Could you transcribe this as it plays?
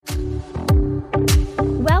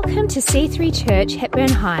to C3 Church,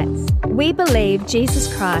 Hepburn Heights. We believe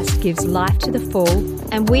Jesus Christ gives life to the full,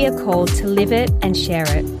 and we are called to live it and share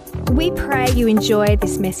it. We pray you enjoy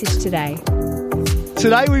this message today.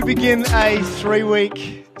 Today we begin a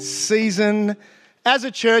 3-week season as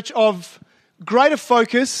a church of greater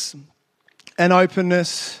focus and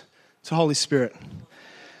openness to Holy Spirit.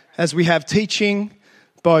 As we have teaching,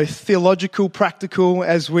 both theological, practical,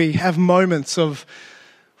 as we have moments of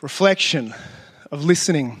reflection, of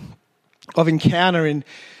listening, of encounter in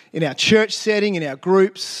our church setting, in our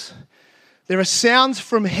groups. There are sounds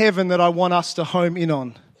from heaven that I want us to home in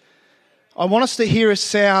on. I want us to hear a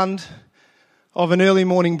sound of an early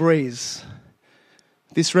morning breeze.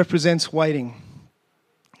 This represents waiting.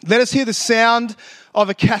 Let us hear the sound of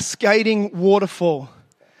a cascading waterfall.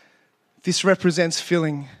 This represents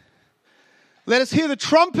filling. Let us hear the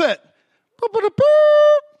trumpet.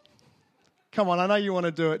 Come on, I know you want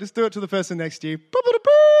to do it. Just do it to the person next to you.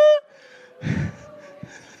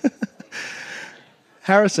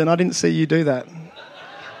 Harrison, I didn't see you do that.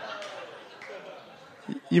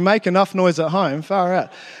 You make enough noise at home, far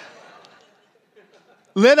out.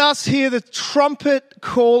 Let us hear the trumpet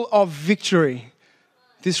call of victory.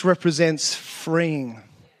 This represents freeing.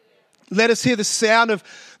 Let us hear the sound of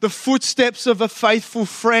the footsteps of a faithful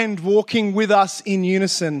friend walking with us in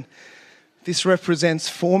unison. This represents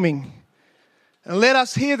forming. And let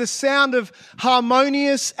us hear the sound of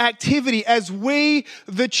harmonious activity as we,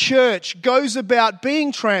 the church, goes about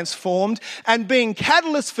being transformed and being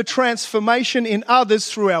catalysts for transformation in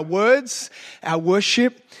others through our words, our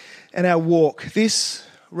worship, and our walk. This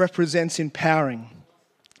represents empowering.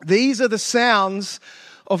 These are the sounds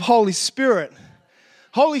of Holy Spirit.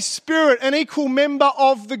 Holy Spirit, an equal member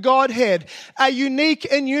of the Godhead, a unique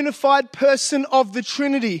and unified person of the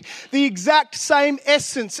Trinity, the exact same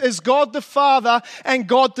essence as God the Father and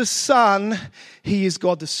God the Son. He is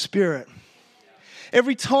God the Spirit.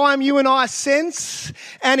 Every time you and I sense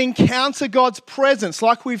and encounter God's presence,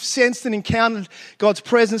 like we've sensed and encountered God's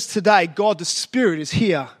presence today, God the Spirit is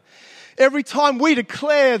here. Every time we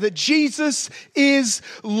declare that Jesus is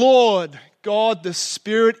Lord, God the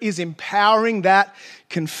Spirit is empowering that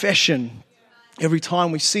confession. Every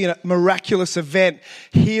time we see a miraculous event,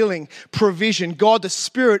 healing, provision, God the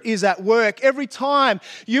Spirit is at work. Every time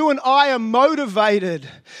you and I are motivated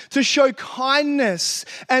to show kindness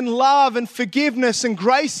and love and forgiveness and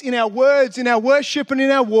grace in our words, in our worship and in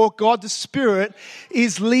our walk, God the Spirit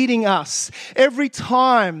is leading us. Every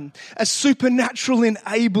time a supernatural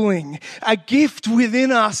enabling, a gift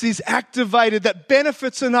within us is activated that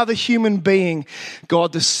benefits another human being,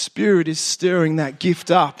 God the Spirit is stirring that gift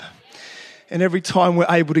up. And every time we're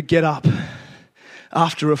able to get up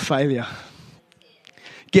after a failure,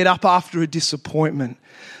 get up after a disappointment,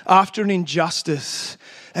 after an injustice,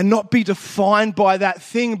 and not be defined by that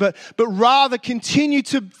thing, but rather continue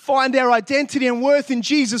to find our identity and worth in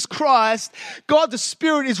Jesus Christ, God the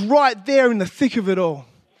Spirit is right there in the thick of it all.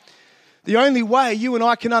 The only way you and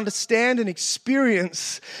I can understand and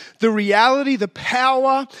experience the reality, the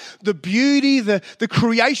power, the beauty, the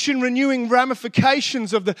creation renewing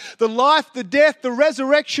ramifications of the life, the death, the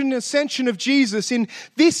resurrection and ascension of Jesus in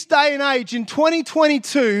this day and age, in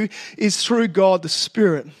 2022, is through God the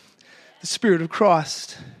Spirit of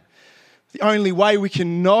Christ. The only way we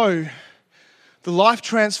can know the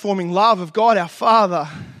life-transforming love of God our Father,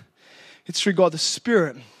 it's through God the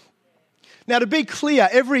Spirit. Now, to be clear,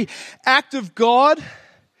 every act of God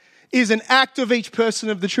is an act of each person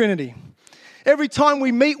of the Trinity. Every time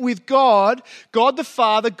we meet with God, God the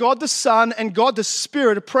Father, God the Son, and God the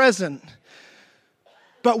Spirit are present.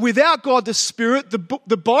 But without God the Spirit,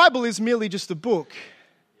 the Bible is merely just a book.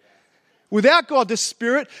 Without God the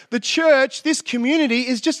Spirit, the church, this community,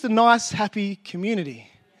 is just a nice, happy community.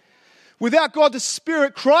 Without God the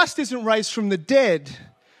Spirit, Christ isn't raised from the dead.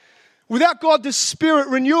 Without God the Spirit,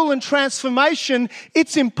 renewal and transformation,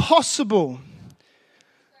 it's impossible.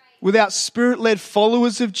 Without Spirit-led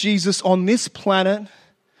followers of Jesus on this planet,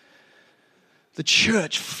 the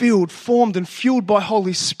church filled, formed and fueled by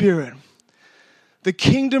Holy Spirit, the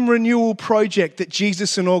kingdom renewal project that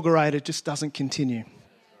Jesus inaugurated just doesn't continue.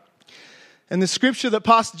 And the scripture that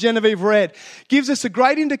Pastor Genevieve read gives us a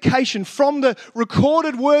great indication from the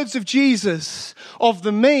recorded words of Jesus of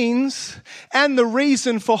the means and the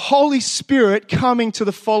reason for Holy Spirit coming to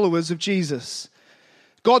the followers of Jesus.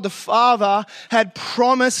 God the Father had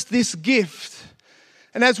promised this gift.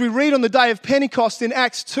 And as we read on the day of Pentecost in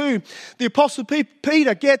Acts 2, the Apostle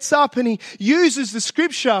Peter gets up and he uses the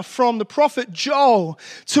scripture from the prophet Joel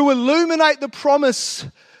to illuminate the promise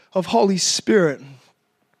of Holy Spirit.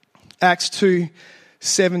 Acts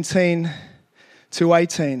 2:17 to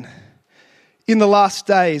 18. In the last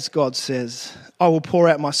days, God says, I will pour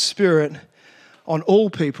out my Spirit on all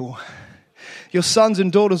people. Your sons and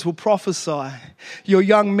daughters will prophesy. Your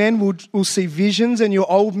young men will see visions, and your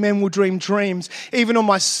old men will dream dreams. Even on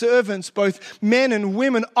my servants, both men and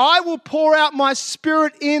women, I will pour out my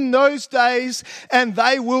Spirit in those days, and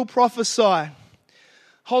they will prophesy.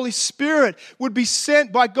 Holy Spirit would be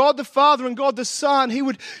sent by God the Father and God the Son. He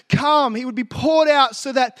would come. He would be poured out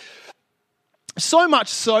so much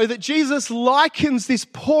so that Jesus likens this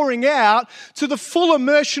pouring out to the full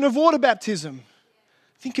immersion of water baptism.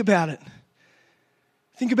 Think about it.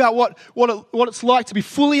 Think about what it's like to be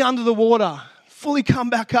fully under the water, fully come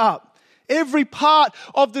back up. Every part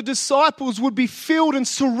of the disciples would be filled and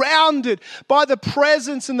surrounded by the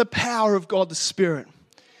presence and the power of God the Spirit.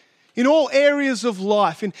 In all areas of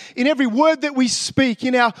life, in every word that we speak,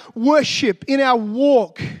 in our worship, in our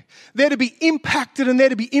walk, they're to be impacted and they're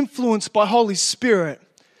to be influenced by Holy Spirit.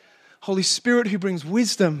 Holy Spirit who brings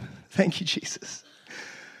wisdom. Thank you, Jesus.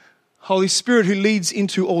 Holy Spirit who leads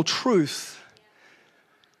into all truth.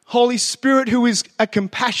 Holy Spirit who is a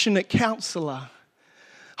compassionate counselor.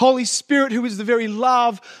 Holy Spirit who is the very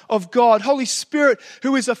love of God. Holy Spirit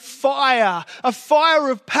who is a fire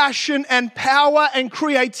of passion and power and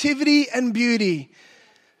creativity and beauty.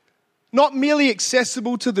 Not merely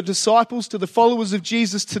accessible to the disciples, to the followers of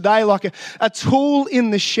Jesus today, like a tool in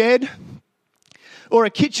the shed or a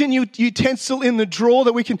kitchen utensil in the drawer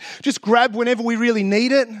that we can just grab whenever we really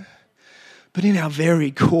need it, but in our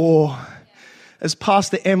very core. As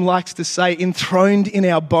Pastor M likes to say, enthroned in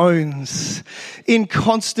our bones, in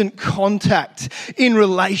constant contact, in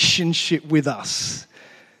relationship with us.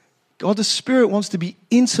 God the Spirit wants to be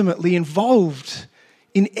intimately involved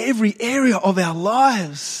in every area of our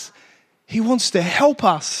lives. He wants to help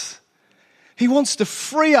us. He wants to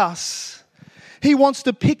free us. He wants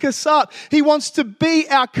to pick us up. He wants to be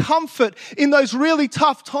our comfort in those really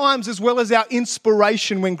tough times, as well as our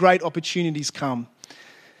inspiration when great opportunities come.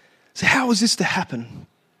 So how is this to happen?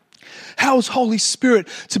 How is Holy Spirit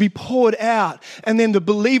to be poured out and then the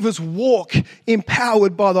believers walk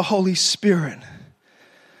empowered by the Holy Spirit?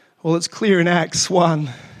 Well, it's clear in Acts 1.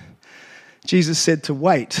 Jesus said to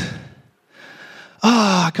wait.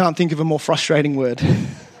 I can't think of a more frustrating word.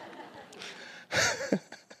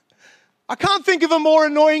 I can't think of a more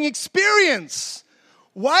annoying experience.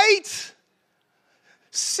 Wait.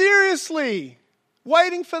 Seriously.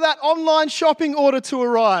 Waiting for that online shopping order to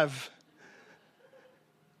arrive.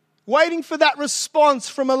 Waiting for that response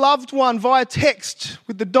from a loved one via text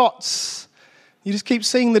with the dots. You just keep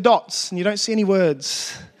seeing the dots and you don't see any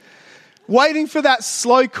words. Waiting for that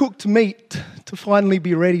slow-cooked meat to finally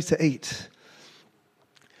be ready to eat.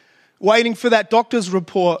 Waiting for that doctor's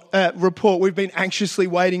report we've been anxiously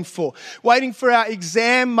waiting for. Waiting for our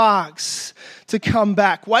exam marks to come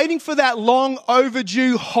back. Waiting for that long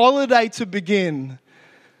overdue holiday to begin.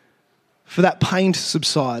 For that pain to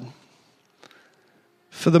subside.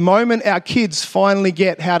 For the moment our kids finally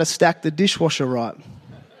get how to stack the dishwasher right.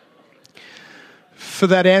 For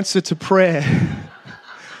that answer to prayer.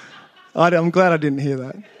 I'm glad I didn't hear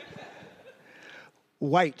that.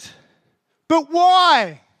 Wait. But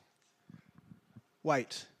why?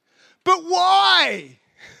 Wait. But why?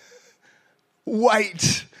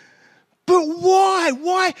 Wait. But why?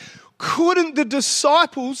 Why couldn't the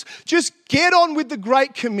disciples just get on with the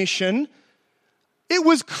Great Commission? It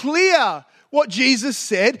was clear what Jesus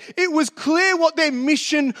said. It was clear what their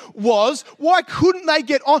mission was. Why couldn't they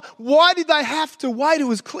get on? Why did they have to wait? It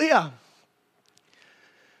was clear.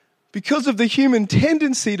 Because of the human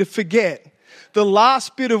tendency to forget the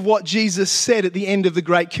last bit of what Jesus said at the end of the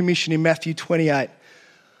Great Commission in Matthew 28.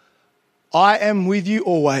 I am with you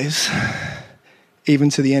always, even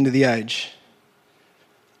to the end of the age.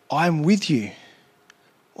 I am with you.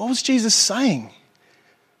 What was Jesus saying?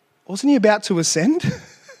 Wasn't he about to ascend?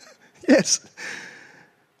 Yes.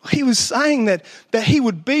 He was saying that he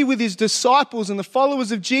would be with his disciples and the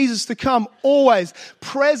followers of Jesus to come, always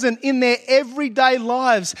present in their everyday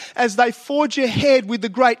lives as they forge ahead with the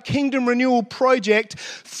great kingdom renewal project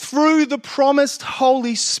through the promised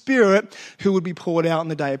Holy Spirit who would be poured out on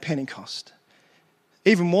the day of Pentecost.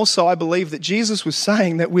 Even more so, I believe that Jesus was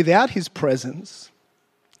saying that without his presence,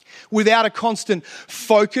 without a constant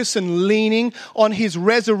focus and leaning on his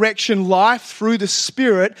resurrection life through the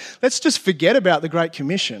Spirit, let's just forget about the Great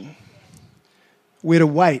Commission. We're to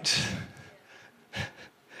wait.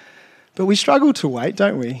 But we struggle to wait,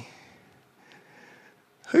 don't we?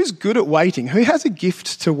 Who's good at waiting? Who has a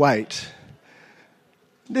gift to wait?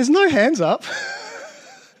 There's no hands up.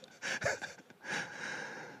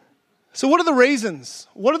 So what are the reasons?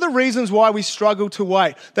 What are the reasons why we struggle to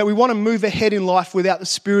wait? That we want to move ahead in life without the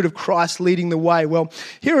Spirit of Christ leading the way? Well,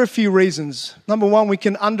 here are a few reasons. Number one, we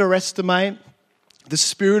can underestimate the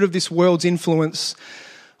spirit of this world's influence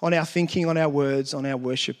on our thinking, on our words, on our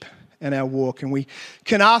worship and our walk. And we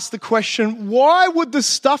can ask the question, why would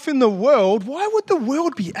the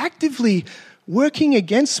world be actively working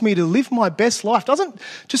against me to live my best life? Doesn't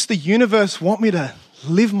just the universe want me to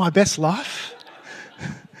live my best life?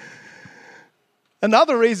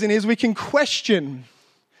 Another reason is we can question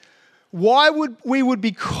why we would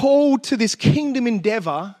be called to this kingdom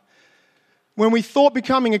endeavor when we thought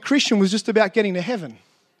becoming a Christian was just about getting to heaven.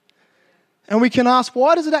 And we can ask,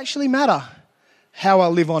 why does it actually matter how I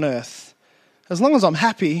live on earth? As long as I'm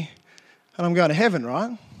happy and I'm going to heaven,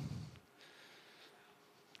 right?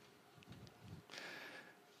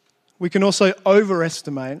 We can also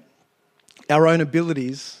overestimate our own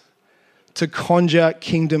abilities to conjure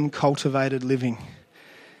kingdom-cultivated living.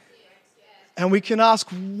 And we can ask,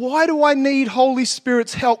 why do I need Holy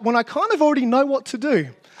Spirit's help when I kind of already know what to do?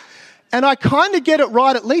 And I kind of get it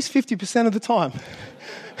right at least 50% of the time.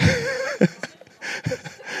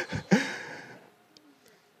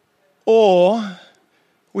 Or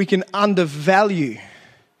we can undervalue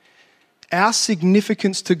our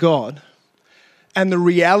significance to God and the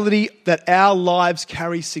reality that our lives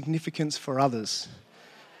carry significance for others.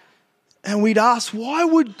 And we'd ask, why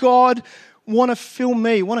would God want to fill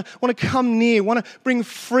me, want to come near, want to bring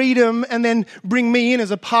freedom and then bring me in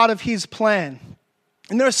as a part of his plan?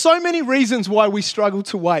 And there are so many reasons why we struggle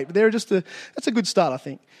to wait, but that's a good start, I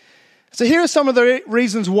think. So here are some of the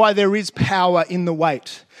reasons why there is power in the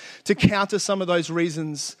wait, to counter some of those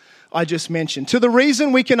reasons I just mentioned. To the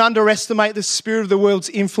reason we can underestimate the spirit of the world's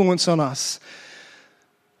influence on us.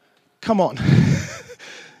 Come on.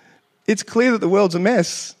 It's clear that the world's a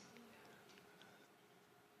mess.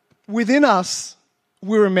 Within us,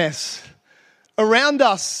 we're a mess. Around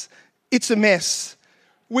us, it's a mess.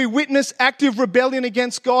 We witness active rebellion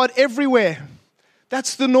against God everywhere.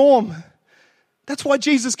 That's the norm. That's why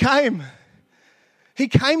Jesus came. He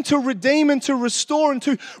came to redeem and to restore and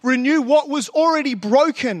to renew what was already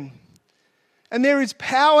broken. And there is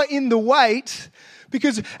power in the wait,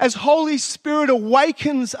 because as Holy Spirit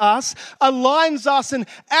awakens us, aligns us and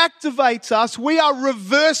activates us, we are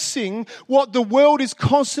reversing what the world is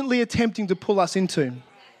constantly attempting to pull us into.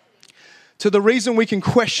 To the reason we can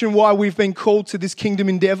question why we've been called to this kingdom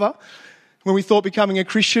endeavor, when we thought becoming a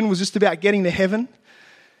Christian was just about getting to heaven.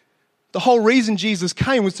 The whole reason Jesus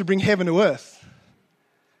came was to bring heaven to earth.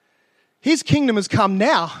 His kingdom has come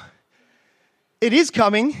now. It is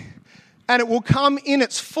coming. And it will come in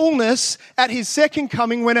its fullness at his second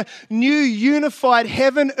coming, when a new unified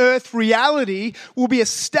heaven-earth reality will be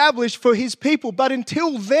established for his people. But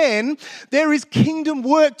until then, there is kingdom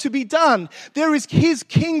work to be done. There is his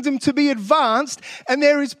kingdom to be advanced, and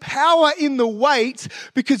there is power in the wait,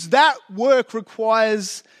 because that work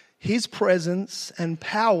requires his presence and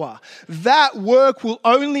power. That work will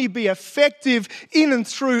only be effective in and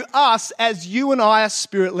through us as you and I are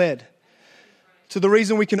Spirit-led. To the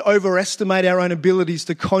reason we can overestimate our own abilities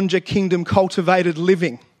to conjure kingdom-cultivated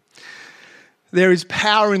living. There is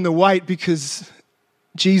power in the wait because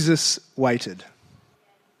Jesus waited.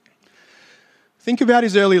 Think about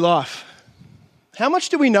his early life. How much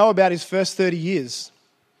do we know about his first 30 years?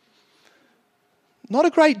 Not a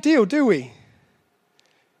great deal, do we?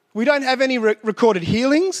 We don't have any recorded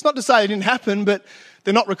healings. Not to say they didn't happen, but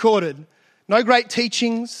they're not recorded. No great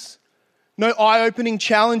teachings. No eye-opening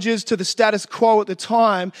challenges to the status quo at the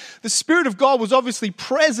time. The Spirit of God was obviously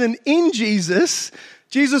present in Jesus.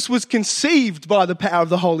 Jesus was conceived by the power of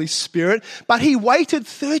the Holy Spirit, but he waited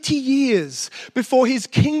 30 years before his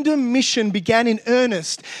kingdom mission began in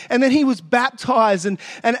earnest. And then he was baptized, and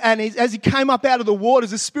as he came up out of the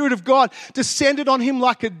waters, the Spirit of God descended on him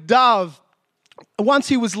like a dove. Once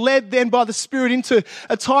he was led then by the Spirit into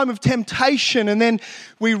a time of temptation, and then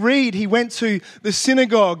we read he went to the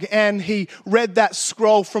synagogue and he read that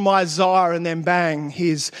scroll from Isaiah, and then bang,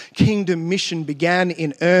 his kingdom mission began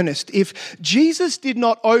in earnest. If Jesus did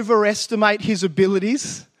not overestimate his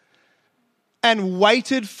abilities and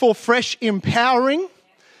waited for fresh empowering,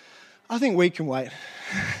 I think we can wait.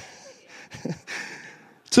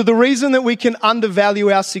 To the reason that we can undervalue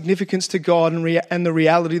our significance to God and the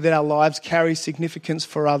reality that our lives carry significance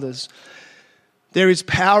for others. There is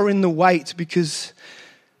power in the wait because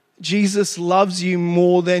Jesus loves you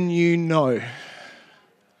more than you know.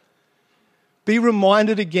 Be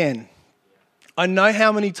reminded again. I know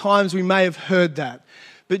how many times we may have heard that,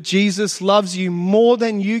 but Jesus loves you more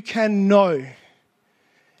than you can know.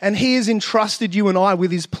 And he has entrusted you and I with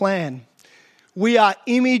his plan. We are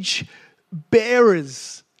image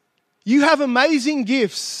bearers. You have amazing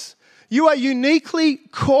gifts. You are uniquely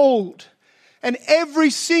called. And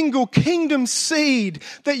every single kingdom seed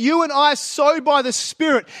that you and I sow by the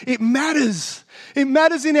Spirit, it matters. It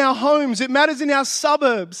matters in our homes. It matters in our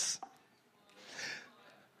suburbs.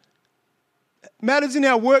 It matters in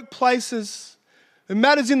our workplaces. It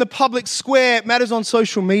matters in the public square. It matters on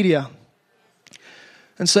social media.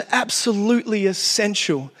 And so absolutely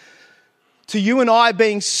essential to you and I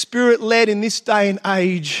being Spirit-led in this day and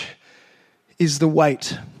age is the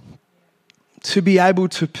wait. To be able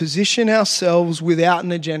to position ourselves without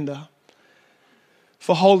an agenda.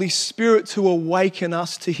 For Holy Spirit to awaken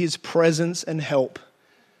us to His presence and help.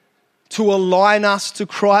 To align us to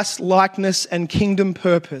Christ's likeness and kingdom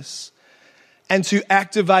purpose. And to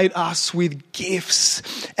activate us with gifts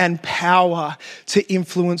and power to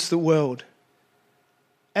influence the world.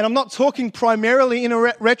 And I'm not talking primarily in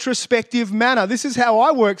a retrospective manner. This is how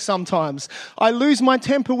I work sometimes. I lose my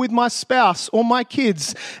temper with my spouse or my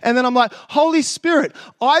kids. And then I'm like, Holy Spirit,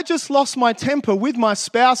 I just lost my temper with my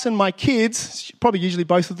spouse and my kids. Probably usually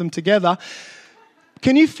both of them together.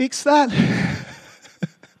 Can you fix that?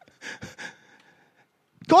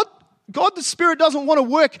 God the Spirit doesn't want to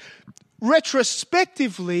work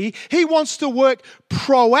retrospectively. He wants to work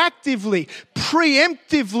proactively,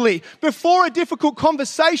 preemptively. Before a difficult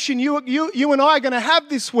conversation you and I are going to have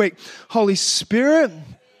this week. Holy Spirit,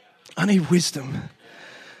 I need wisdom.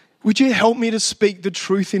 Would you help me to speak the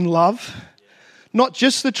truth in love? Not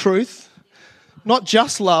just the truth, not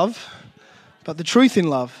just love, but the truth in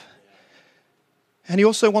love. And He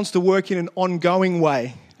also wants to work in an ongoing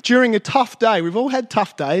way. During a tough day, we've all had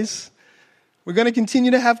tough days. We're going to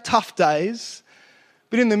continue to have tough days.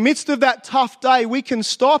 But in the midst of that tough day, we can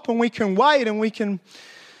stop and we can wait and we can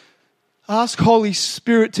ask Holy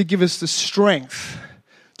Spirit to give us the strength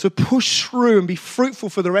to push through and be fruitful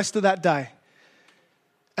for the rest of that day.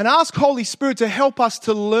 And ask Holy Spirit to help us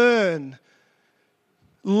to learn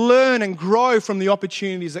and grow from the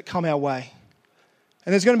opportunities that come our way.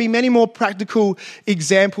 And there's going to be many more practical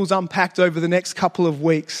examples unpacked over the next couple of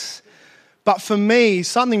weeks. But for me,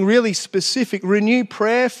 something really specific, Renew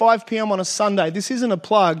Prayer, 5 p.m. on a Sunday. This isn't a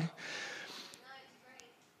plug.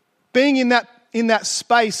 Being in that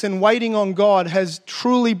space and waiting on God has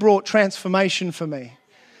truly brought transformation for me.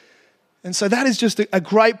 And so that is just a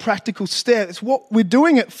great practical step. It's what we're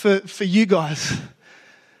doing it for you guys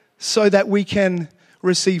so that we can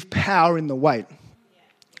receive power in the wait.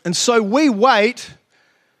 And so we wait.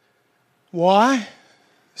 Why?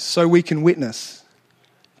 So we can witness.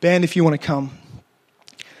 Band, if you want to come.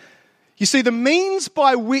 You see, the means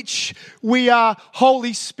by which we are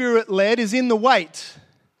Holy Spirit-led is in the wait.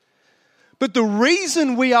 But the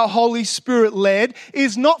reason we are Holy Spirit-led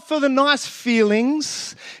is not for the nice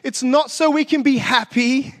feelings. It's not so we can be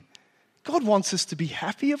happy. God wants us to be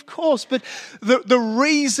happy, of course. But the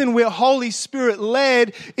reason we're Holy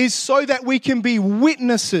Spirit-led is so that we can be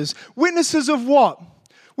witnesses. Witnesses of what?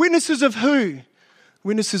 Witnesses of who?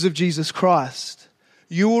 Witnesses of Jesus Christ.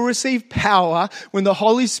 You will receive power when the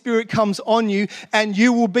Holy Spirit comes on you, and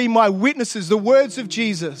you will be my witnesses. The words of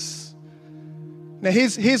Jesus. Now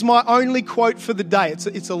here's my only quote for the day.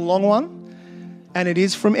 It's a long one, and it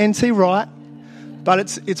is from N.T. Wright,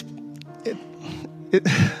 but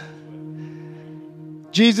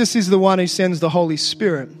Jesus is the one who sends the Holy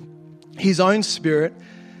Spirit, His own Spirit,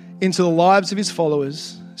 into the lives of His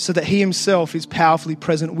followers, so that He Himself is powerfully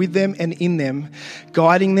present with them and in them,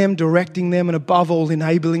 guiding them, directing them, and above all,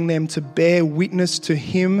 enabling them to bear witness to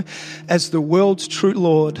Him as the world's true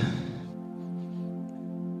Lord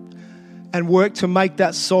and work to make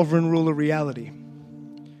that sovereign rule a reality.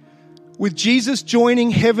 With Jesus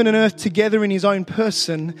joining heaven and earth together in His own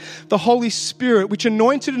person, the Holy Spirit, which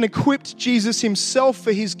anointed and equipped Jesus Himself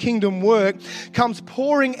for His kingdom work, comes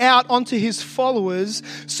pouring out onto His followers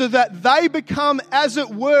so that they become, as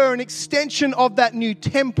it were, an extension of that new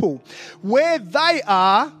temple. Where they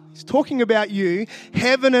are, He's talking about you,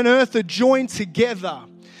 heaven and earth are joined together.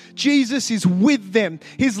 Jesus is with them.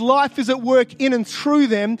 His life is at work in and through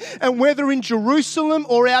them. And whether in Jerusalem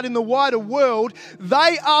or out in the wider world,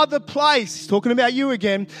 they are the place, he's talking about you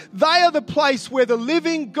again, they are the place where the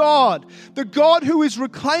living God, the God who is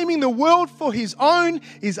reclaiming the world for His own,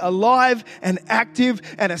 is alive and active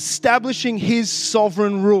and establishing His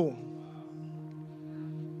sovereign rule.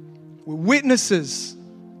 We're witnesses.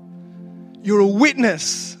 You're a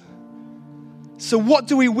witness. So what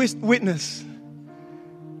do we witness?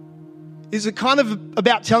 Is it kind of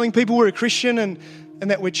about telling people we're a Christian and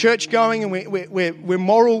that we're church going and we're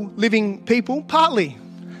moral living people? Partly.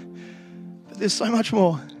 But there's so much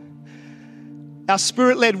more. Our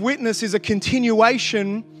Spirit-led witness is a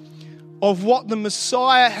continuation of what the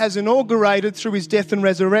Messiah has inaugurated through his death and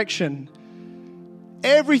resurrection.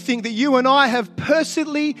 Everything that you and I have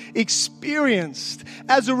personally experienced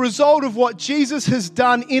as a result of what Jesus has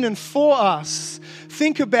done in and for us.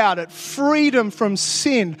 Think about it. Freedom from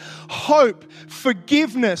sin, hope,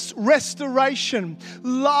 forgiveness, restoration,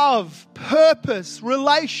 love, purpose,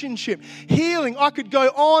 relationship, healing. I could go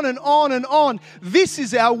on and on and on. This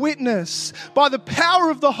is our witness. By the power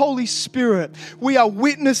of the Holy Spirit, we are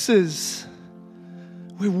witnesses.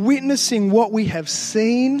 We're witnessing what we have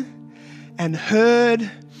seen and heard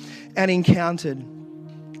and encountered.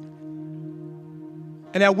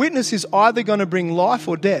 And our witness is either going to bring life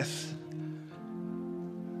or death,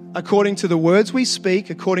 according to the words we speak,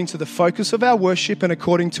 according to the focus of our worship, and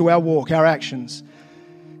according to our walk, our actions.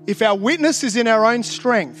 If our witness is in our own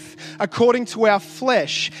strength, according to our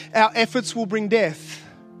flesh, our efforts will bring death.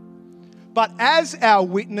 But as our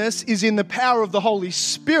witness is in the power of the Holy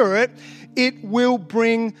Spirit, it will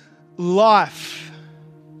bring life.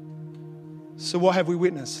 So what have we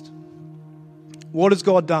witnessed? What has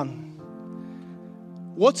God done?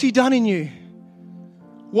 What's He done in you?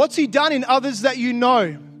 What's He done in others that you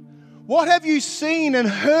know? What have you seen and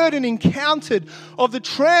heard and encountered of the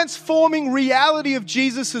transforming reality of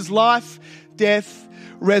Jesus' life, death,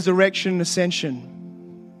 resurrection, and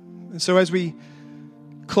ascension? And so as we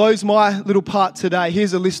close my little part today,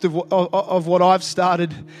 here's a list of what I've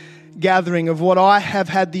started gathering, of what I have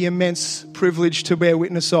had the immense privilege to bear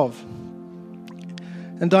witness of.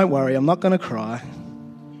 And don't worry, I'm not going to cry.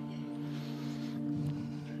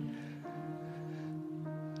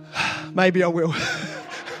 Maybe I will.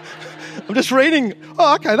 I'm just reading.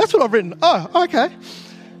 Oh, okay, that's what I've written. Oh, okay.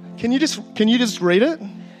 Can you just read it?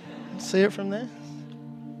 See it from there?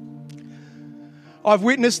 I've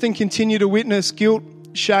witnessed and continue to witness guilt,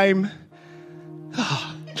 shame.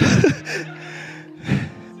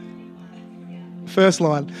 First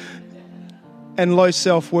line. And low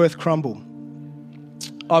self-worth crumble.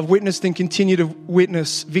 I've witnessed and continue to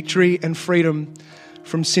witness victory and freedom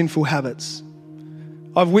from sinful habits.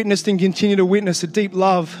 I've witnessed and continue to witness a deep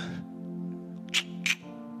love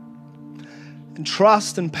and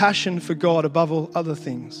trust and passion for God above all other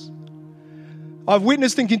things. I've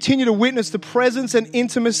witnessed and continue to witness the presence and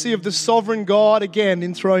intimacy of the sovereign God, again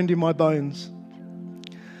enthroned in my bones.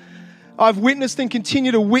 I've witnessed and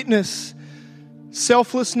continue to witness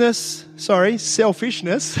selfishness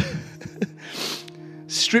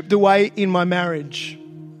stripped away in my marriage,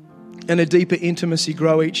 and a deeper intimacy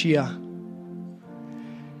grow each year.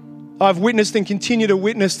 I've witnessed and continue to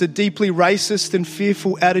witness the deeply racist and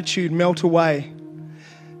fearful attitude melt away,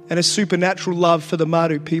 and a supernatural love for the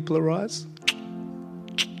Maru people arise.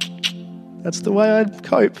 That's the way I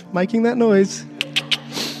cope, making that noise.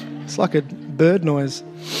 It's like a bird noise.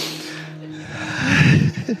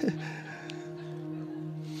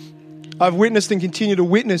 I've witnessed and continue to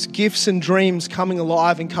witness gifts and dreams coming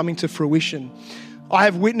alive and coming to fruition. I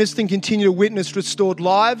have witnessed and continue to witness restored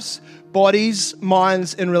lives, bodies,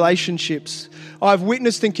 minds, and relationships. I've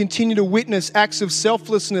witnessed and continue to witness acts of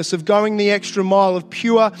selflessness, of going the extra mile, of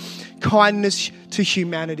pure kindness to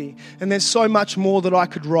humanity. And there's so much more that I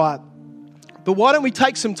could write. But why don't we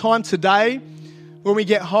take some time today when we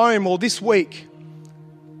get home or this week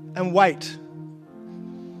and wait?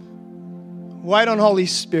 Wait on Holy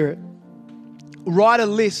Spirit. Write a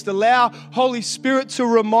list. Allow Holy Spirit to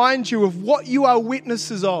remind you of what you are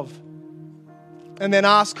witnesses of. And then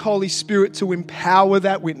ask Holy Spirit to empower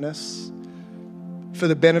that witness for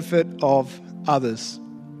the benefit of others.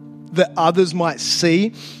 That others might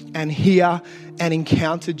see and hear and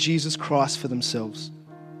encounter Jesus Christ for themselves.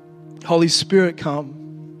 Holy Spirit, come.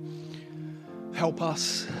 Help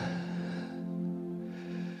us.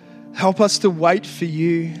 Help us to wait for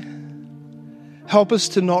you. Help us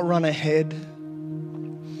to not run ahead.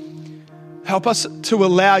 Help us to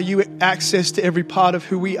allow you access to every part of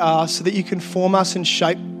who we are so that you can form us and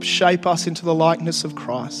shape us into the likeness of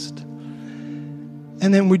Christ.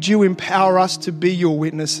 And then would you empower us to be your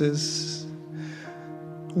witnesses?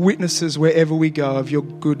 Witnesses wherever we go of your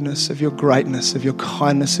goodness, of your greatness, of your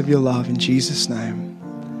kindness, of your love. In Jesus' name.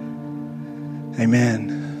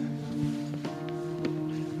 Amen.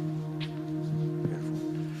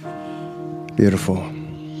 Beautiful.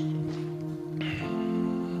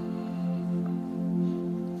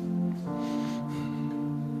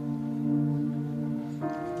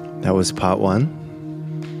 That was part one.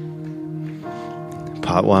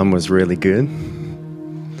 Part one was really good.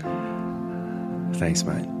 Thanks,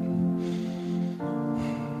 mate.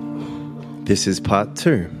 This is part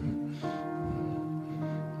two.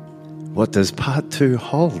 What does part two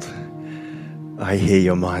hold? I hear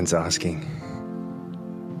your minds asking.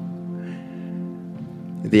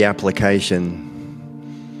 the application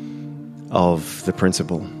of the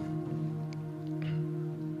principle.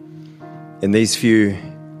 In these few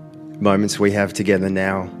moments we have together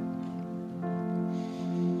now,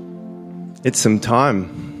 it's some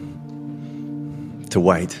time to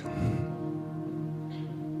wait.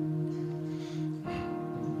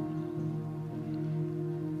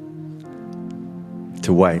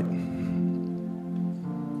 To wait.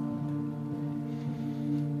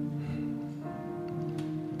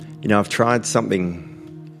 You know, I've tried something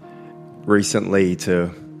recently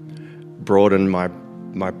to broaden my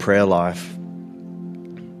prayer life.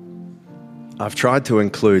 I've tried to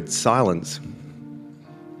include silence.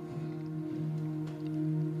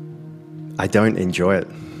 I don't enjoy it.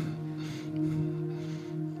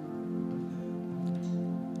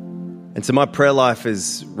 And so my prayer life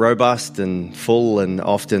is robust and full and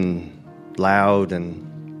often loud and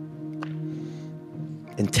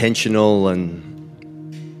intentional, and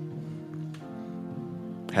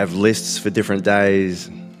have lists for different days,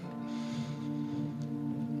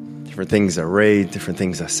 different things I read, different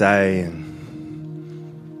things I say. And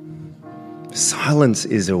silence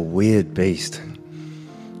is a weird beast.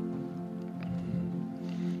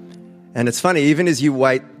 And it's funny, even as you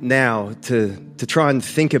wait now to try and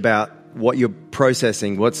think about what you're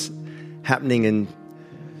processing, what's happening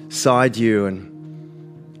inside you. And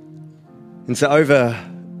so over,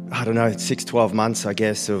 6, 12 months, I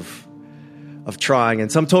guess, of trying.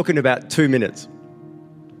 And so I'm talking about 2 minutes.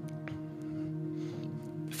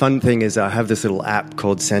 Fun thing is I have this little app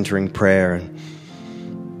called Centering Prayer, and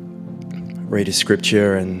read a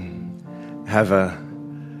scripture and have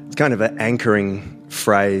it's kind of an anchoring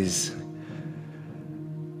phrase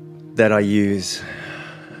that I use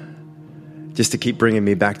just to keep bringing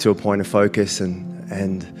me back to a point of focus.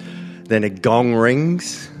 And then a gong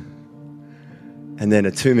rings, and then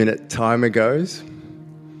a 2-minute timer goes.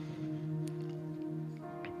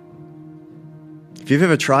 If you've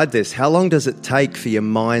ever tried this, how long does it take for your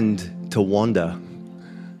mind to wander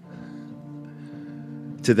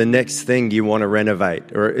to the next thing you want to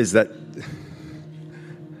renovate? Or is that...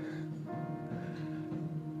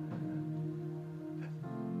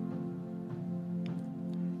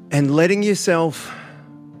 And letting yourself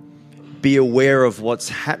be aware of what's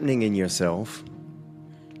happening in yourself,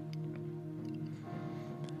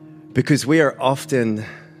 because we are often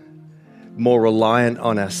more reliant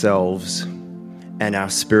on ourselves and our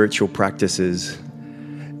spiritual practices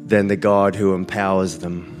than the God who empowers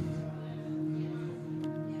them.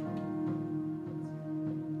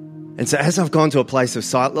 And so as I've gone to a place of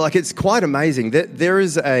silence, it's quite amazing that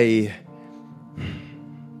there's a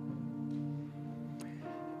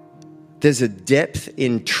depth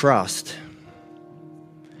in trust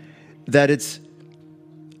that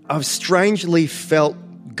I've strangely felt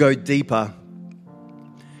go deeper.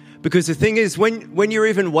 Because the thing is, when you're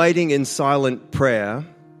even waiting in silent prayer,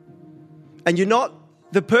 and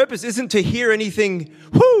the purpose isn't to hear anything,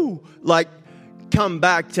 come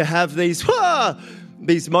back to have these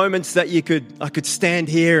moments that I could stand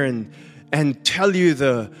here and tell you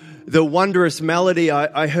the wondrous melody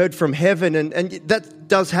I heard from heaven, and that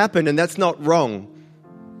does happen, and that's not wrong.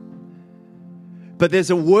 But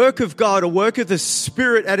there's a work of God, a work of the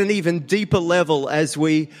Spirit at an even deeper level as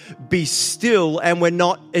we be still and we're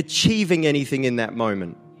not achieving anything in that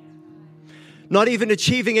moment. Not even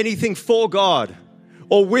achieving anything for God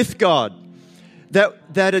or with God.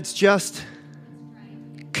 That it's just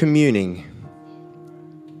communing,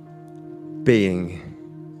 being.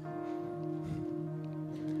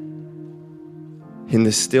 In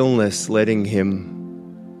the stillness, letting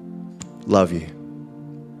Him love you.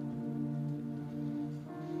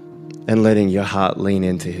 And letting your heart lean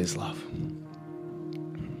into His love.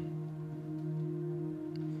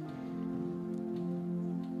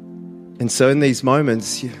 And so in these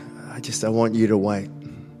moments, I want you to wait.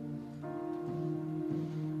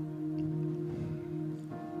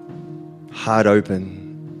 Heart open.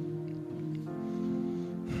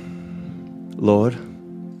 Lord,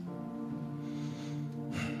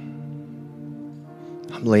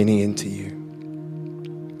 I'm leaning into you.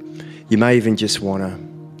 You may even just want to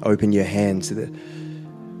open your hands.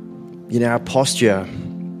 Our posture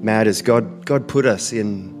matters. God put us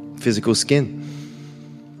in physical skin.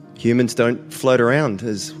 Humans don't float around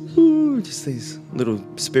as just these little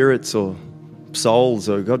spirits or souls.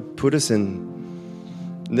 Or God put us in,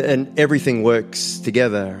 and everything works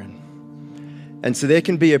together. And so there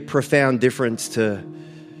can be a profound difference to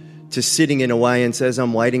sitting in a way and says,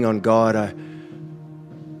 I'm waiting on God. I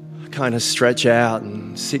kind of stretch out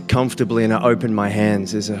and sit comfortably and I open my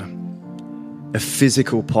hands. There's a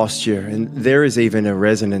physical posture, and there is even a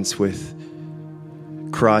resonance with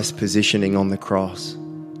Christ's positioning on the cross.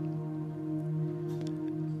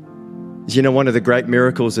 You know, one of the great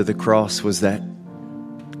miracles of the cross was that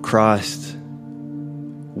Christ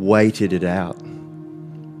waited it out.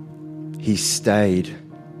 He stayed.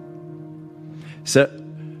 So,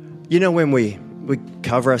 you know, when we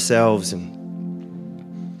cover ourselves and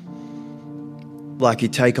like you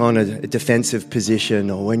take on a defensive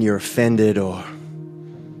position, or when you're offended or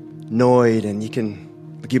annoyed, and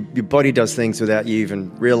your body does things without you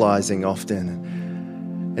even realizing often.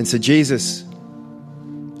 And so Jesus,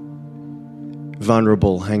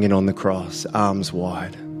 vulnerable, hanging on the cross, arms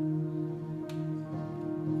wide.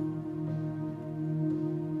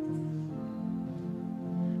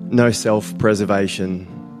 No self-preservation.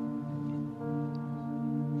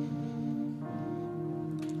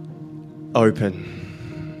 Open.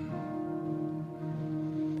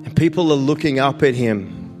 And people are looking up at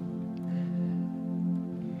him,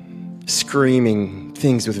 screaming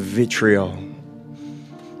things with vitriol,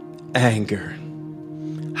 anger,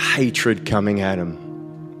 hatred coming at him.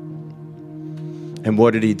 And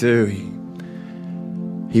what did he do?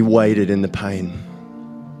 He waited in the pain.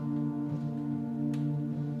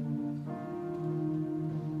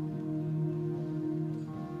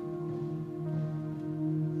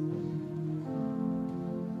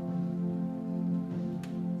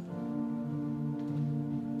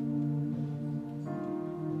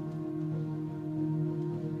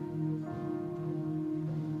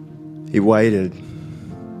 He waited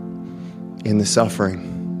in the suffering.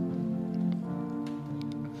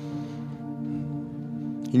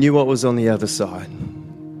 He knew what was on the other side.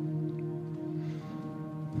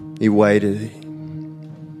 He waited.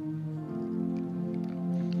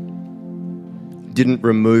 Didn't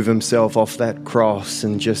remove himself off that cross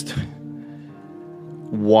and just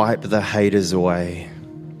wipe the haters away,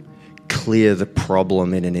 clear the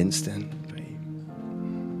problem in an instant.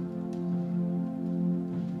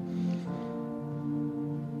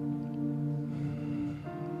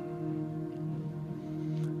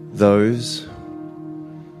 Those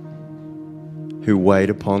who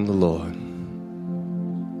wait upon the Lord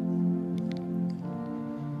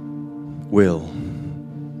will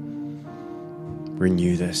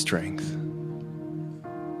renew their strength.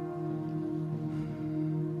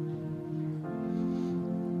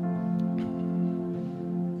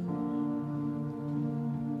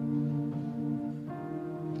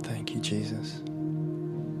 Thank you, Jesus.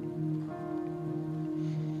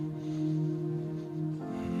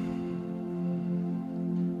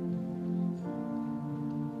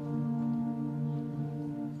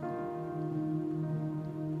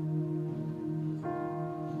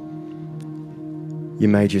 You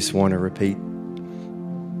may just want to repeat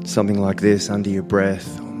something like this under your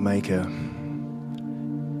breath, or make a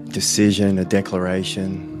decision, a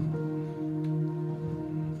declaration.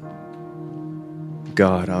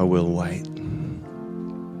 God, I will wait.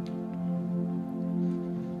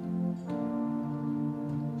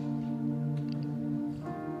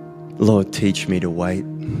 Lord, teach me to wait.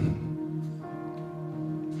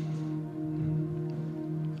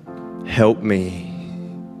 Help me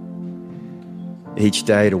each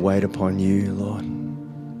day to wait upon you, Lord.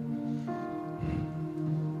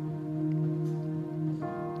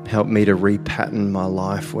 Help me to repattern my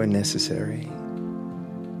life where necessary.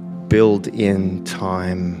 Build in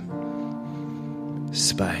time,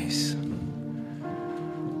 space.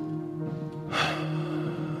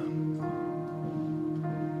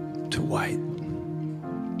 To wait.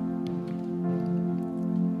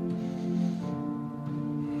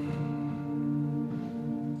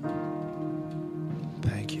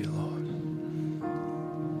 Thank you, Lord.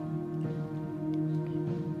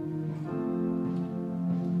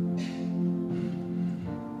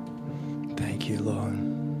 Thank you, Lord.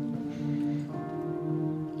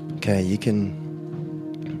 Okay, you can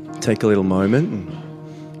take a little moment,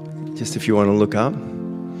 and just if you want to look up.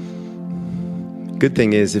 Good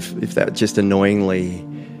thing is, if that just annoyingly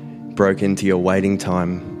broke into your waiting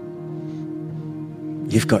time,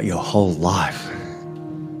 you've got your whole life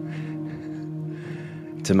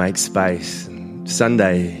to make space. And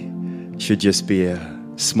Sunday should just be a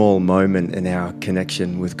small moment in our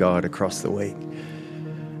connection with God across the week.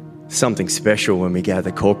 Something special when we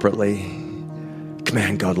gather corporately.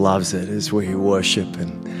 Man, God loves it as we worship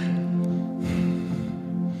and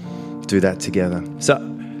do that together. So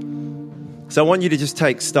I want you to just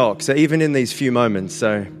take stock. So even in these few moments,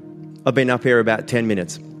 so I've been up here about 10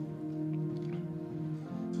 minutes.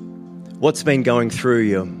 What's been going through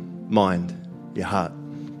your mind, your heart?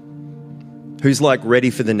 Who's like ready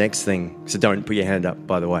for the next thing? So don't put your hand up,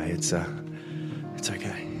 by the way. It's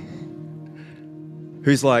okay.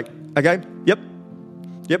 Who's like, okay, yep.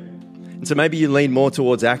 Yep. And so maybe you lean more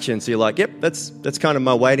towards action. So you're like, yep, that's kind of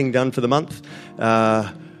my waiting done for the month.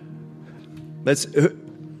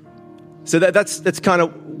 So that's kind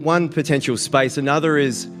of one potential space. Another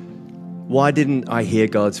is, why didn't I hear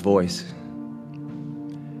God's voice?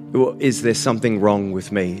 Is there something wrong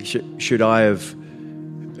with me? Should I have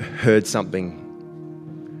heard something?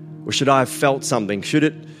 Or should I have felt something? Should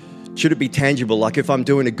it be tangible? Like if I'm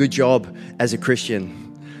doing a good job as a Christian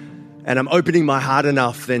and I'm opening my heart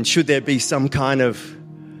enough, then should there be some kind of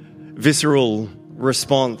visceral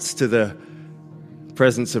response to the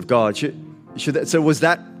presence of God? So was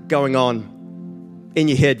that going on in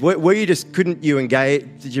your head? Were you just, couldn't you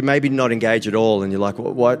engage? Did you maybe not engage at all? And you're like,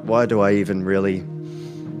 why do I even really,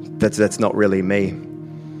 that's not really me.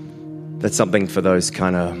 That's something for those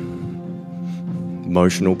kind of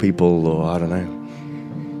emotional people, or I don't know.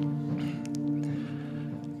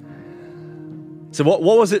 So what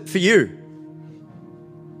was it for you?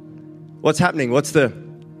 What's happening? What's the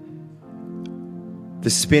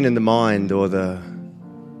spin in the mind, or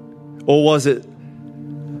was it,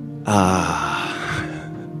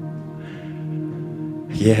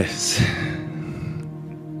 yes.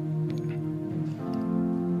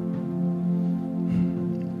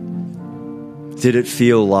 Did it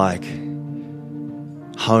feel like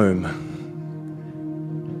home?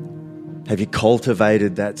 Have you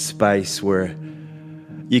cultivated that space where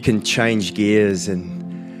you can change gears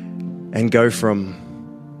and go from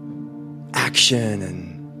action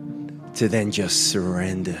and to then just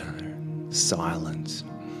surrender, silence?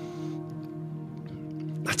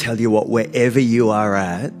 I tell you what, wherever you are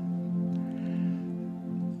at,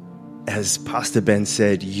 as Pastor Ben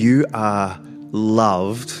said, you are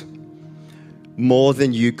loved more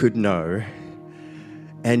than you could know.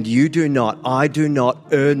 And I do not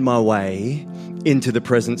earn my way into the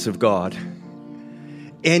presence of God.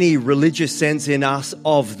 Any religious sense in us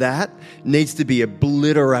of that needs to be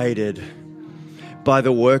obliterated by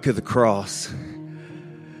the work of the cross.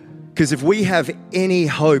 Because if we have any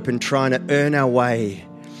hope in trying to earn our way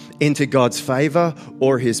into God's favor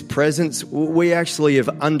or his presence, we actually have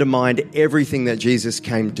undermined everything that Jesus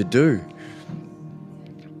came to do.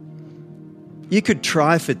 You could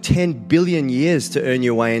try for 10 billion years to earn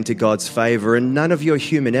your way into God's favor, and none of your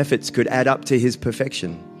human efforts could add up to his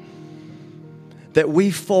perfection. That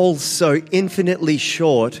we fall so infinitely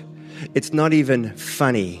short, it's not even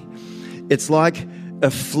funny. It's like a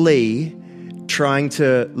flea trying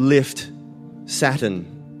to lift Saturn.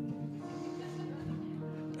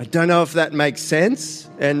 I don't know if that makes sense,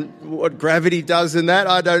 and what gravity does in that,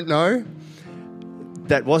 I don't know.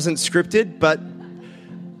 That wasn't scripted, but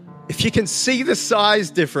if you can see the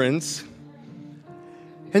size difference.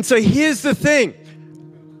 And so here's the thing.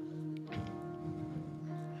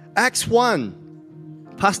 Acts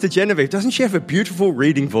 1, Pastor Genevieve, doesn't she have a beautiful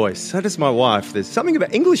reading voice? So does my wife. There's something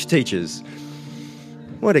about English teachers.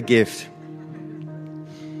 What a gift.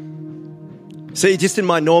 See, just in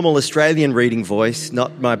my normal Australian reading voice,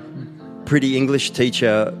 not my pretty English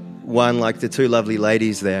teacher one like the two lovely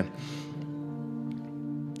ladies there.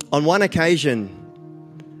 On one occasion,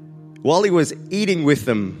 while he was eating with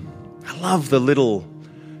them, I love the little...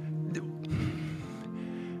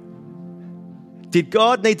 Did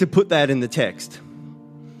God need to put that in the text?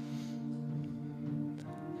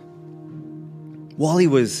 While he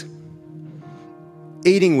was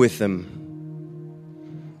eating with them,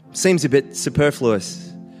 seems a bit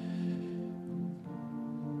superfluous.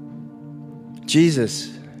 Jesus,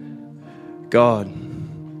 God,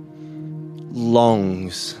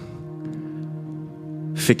 longs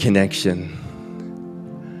for connection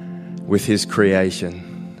with his creation.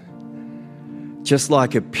 Just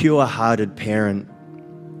like a pure-hearted parent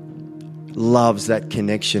loves that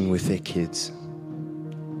connection with their kids.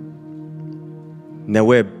 Now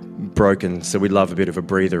we're broken, so we love a bit of a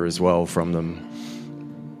breather as well from them.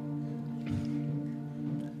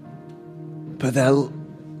 But that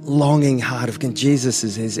longing heart of Jesus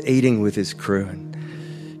is eating with his crew and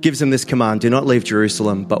gives them this command: do not leave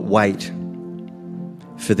Jerusalem, but wait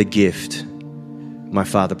for the gift my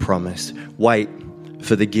Father promised. Wait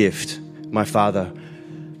for the gift my Father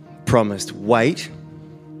promised. Wait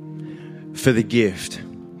for the gift.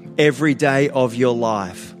 Every day of your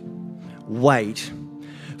life, wait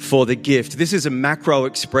for the gift. This is a macro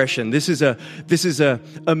expression. This is a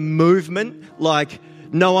movement like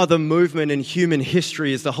no other movement in human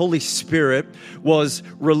history, as the Holy Spirit was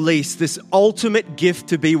released, this ultimate gift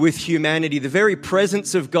to be with humanity, the very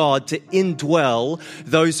presence of God to indwell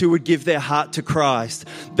those who would give their heart to Christ,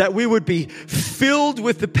 that we would be filled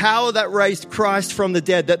with the power that raised Christ from the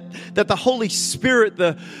dead, that the Holy Spirit,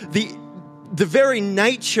 the very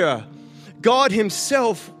nature, God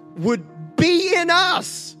himself would be in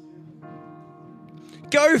us.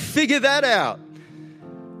 Go figure that out.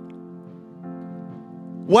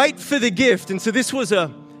 Wait for the gift. And so this was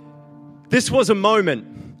a moment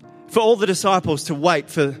for all the disciples to wait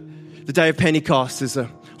for the day of Pentecost as the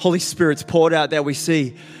Holy Spirit's poured out that we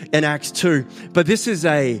see in Acts 2. But this is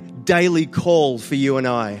a daily call for you and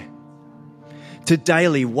I to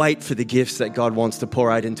daily wait for the gifts that God wants to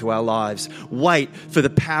pour out into our lives. Wait for the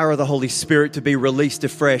power of the Holy Spirit to be released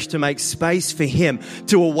afresh, to make space for Him,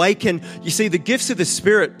 to awaken. You see, the gifts of the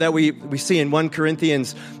Spirit that we see in 1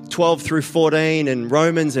 Corinthians 12 through 14 and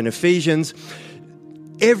Romans and Ephesians,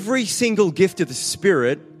 every single gift of the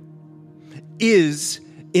Spirit is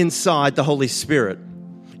inside the Holy Spirit,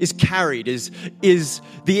 is carried, is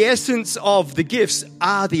the essence of the gifts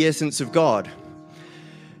are the essence of God.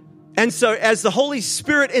 And so as the Holy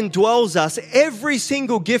Spirit indwells us, every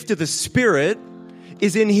single gift of the Spirit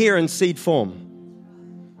is in here in seed form.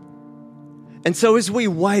 And so as we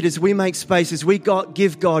wait, as we make space, as we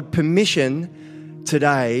give God permission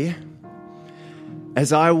today,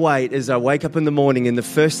 as I wake up in the morning and the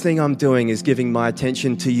first thing I'm doing is giving my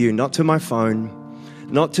attention to you, not to my phone,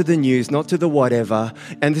 not to the news, not to the whatever.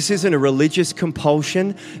 And this isn't a religious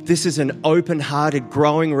compulsion. This is an open-hearted,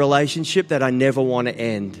 growing relationship that I never want to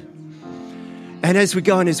end. And as we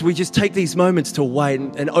go and as we just take these moments to wait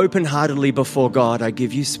and open-heartedly before God, I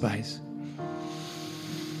give you space.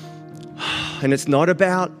 And it's not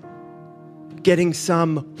about getting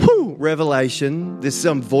some revelation. There's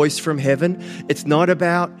some voice from heaven. It's not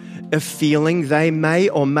about a feeling. They may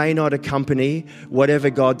or may not accompany whatever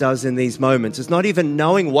God does in these moments. It's not even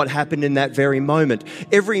knowing what happened in that very moment.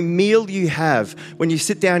 Every meal you have, when you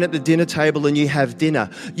sit down at the dinner table and you have dinner,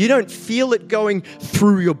 you don't feel it going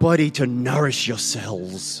through your body to nourish your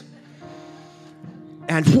cells.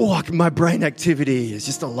 And my brain activity is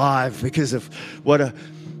just alive because of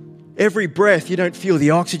every breath, you don't feel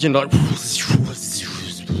the oxygen like,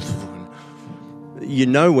 you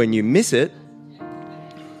know when you miss it.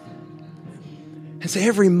 And so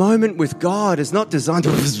every moment with God is not designed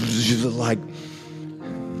to like,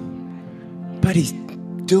 but He's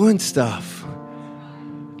doing stuff.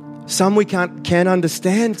 Some we can't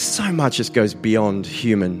understand. So much just goes beyond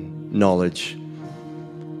human knowledge.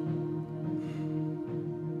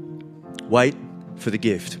 Wait for the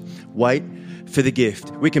gift. Wait for the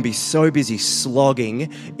gift. We can be so busy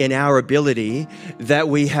slogging in our ability that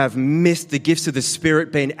we have missed the gifts of the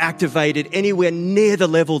Spirit being activated anywhere near the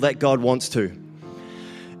level that God wants to.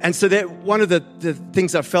 And so that one of the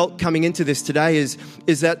things I felt coming into this today is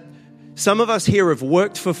that some of us here have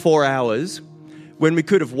worked for 4 hours when we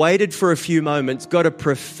could have waited for a few moments, got a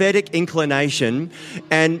prophetic inclination,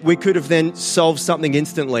 and we could have then solved something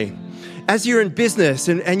instantly. As you're in business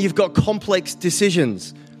and you've got complex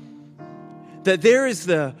decisions, that there is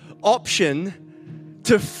the option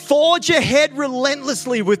to forge ahead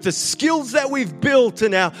relentlessly with the skills that we've built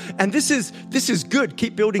and this is good.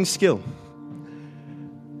 Keep building skill.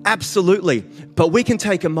 Absolutely. But we can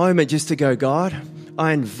take a moment just to go, God,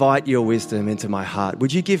 I invite your wisdom into my heart.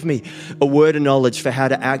 Would you give me a word of knowledge for how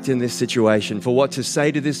to act in this situation, for what to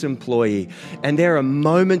say to this employee? And there are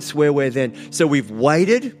moments where so we've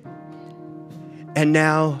waited and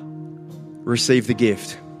now receive the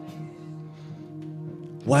gift.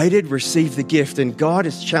 Waited, receive the gift. And God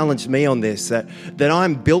has challenged me on this, that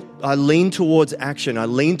I lean towards action. I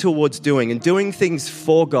lean towards doing things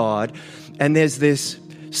for God. And there's this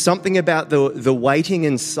something about the waiting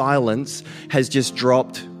in silence has just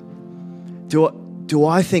dropped. Do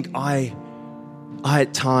I think I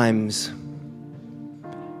at times,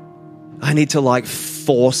 I need to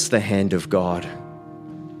force the hand of God,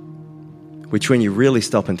 which when you really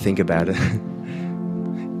stop and think about it,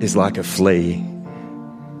 is like a flea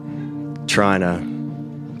trying to,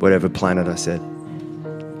 whatever planet I said,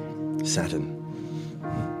 Saturn.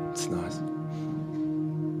 It's nice.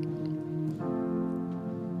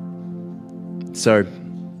 So,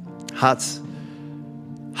 hearts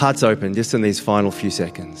open just in these final few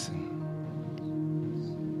seconds.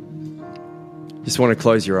 Just want to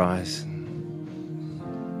close your eyes.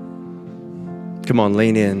 Come on,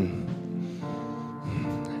 lean in.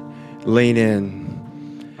 Lean in.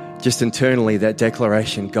 Just internally, that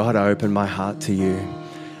declaration, God, I open my heart to you.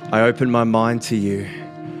 I open my mind to you.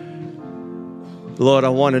 Lord, I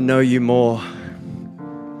want to know you more.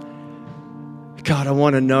 God, I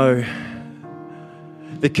want to know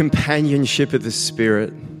the companionship of the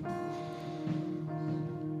Spirit.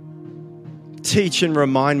 Teach and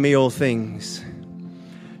remind me all things.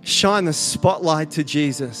 Shine the spotlight to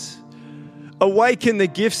Jesus. Awaken the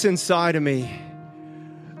gifts inside of me.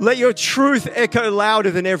 Let your truth echo louder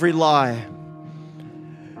than every lie.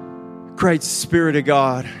 Great Spirit of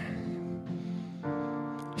God,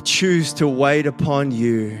 I choose to wait upon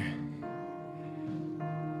you.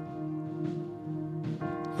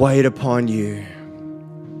 Wait upon you.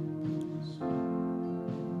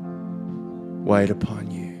 Wait upon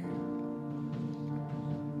you.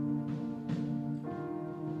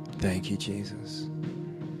 Thank you, Jesus.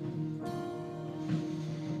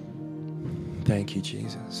 Thank you,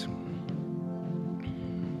 Jesus.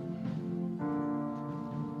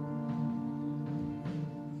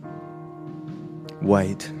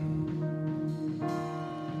 Wait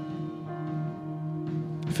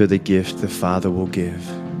for the gift the Father will give.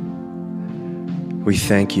 We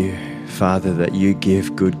thank you, Father, that you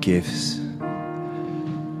give good gifts.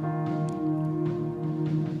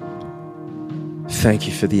 Thank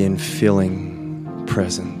you for the infilling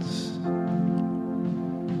presence.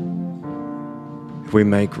 We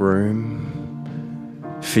make room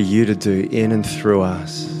for you to do in and through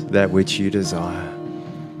us that which you desire,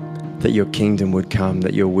 that your kingdom would come,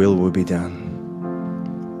 that your will would be done.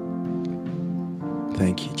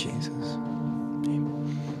 Thank you, Jesus.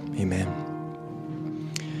 Amen.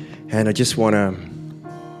 And I just want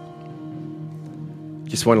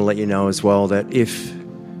to let you know as well that if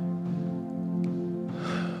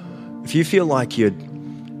you feel like you'd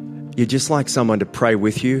just like someone to pray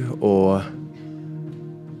with you or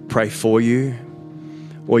pray for you,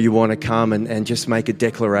 or you want to come and just make a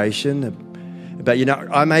declaration about,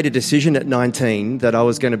 I made a decision at 19 that I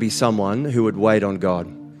was going to be someone who would wait on God.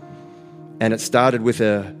 And it started with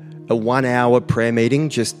a 1 hour prayer meeting,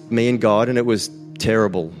 just me and God, and it was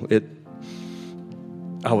terrible.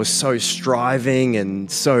 I was so striving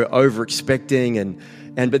and so over expecting,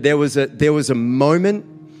 but there was a moment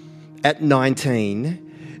at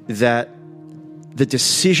 19 that the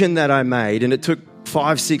decision that I made, and it took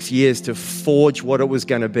 5-6 years to forge what it was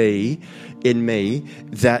going to be in me,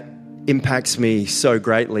 that impacts me so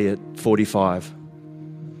greatly at 45.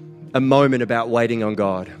 A moment about waiting on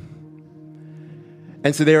God.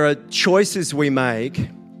 And so there are choices we make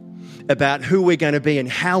about who we're going to be and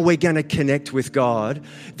how we're going to connect with God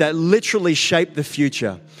that literally shape the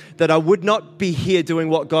future. That I would not be here doing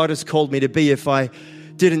what God has called me to be if I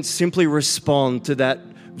didn't simply respond to that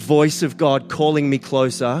voice of God calling me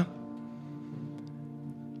closer.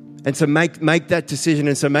 And so make that decision.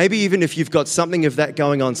 And so maybe even if you've got something of that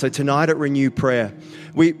going on, so tonight at Renew Prayer,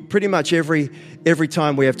 we pretty much every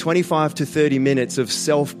time we have 25 to 30 minutes of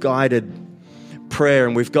self-guided prayer,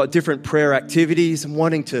 and we've got different prayer activities and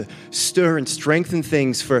wanting to stir and strengthen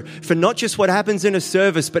things for not just what happens in a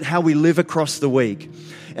service, but how we live across the week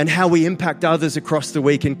and how we impact others across the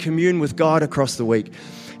week and commune with God across the week.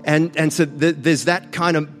 And so there's that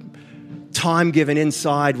kind of time given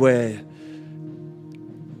inside where...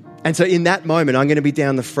 And so in that moment, I'm going to be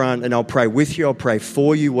down the front and I'll pray with you, I'll pray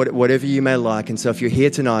for you, whatever you may like. And so if you're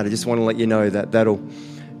here tonight, I just want to let you know that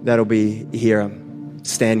that'll be here.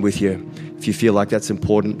 Stand with you if you feel like that's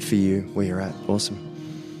important for you where you're at. Awesome.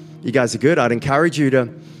 You guys are good. I'd encourage you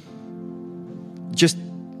to just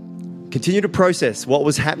continue to process what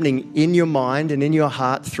was happening in your mind and in your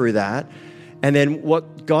heart through that. And then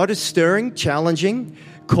what God is stirring, challenging,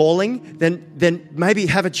 calling, then maybe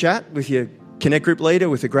have a chat with your Connect group leader,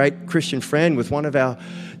 with a great Christian friend, with one of our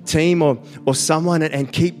team or someone,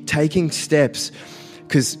 and keep taking steps,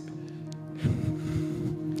 because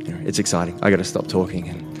it's exciting. I got to stop talking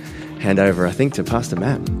and hand over, I think, to Pastor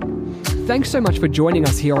Matt. Thanks so much for joining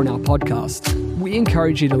us here on our podcast. We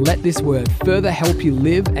encourage you to let this word further help you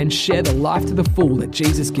live and share the life to the full that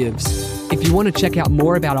Jesus gives. If you want to check out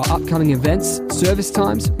more about our upcoming events, service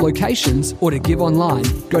times, locations, or to give online,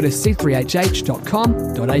 go to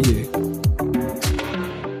c3hh.com.au.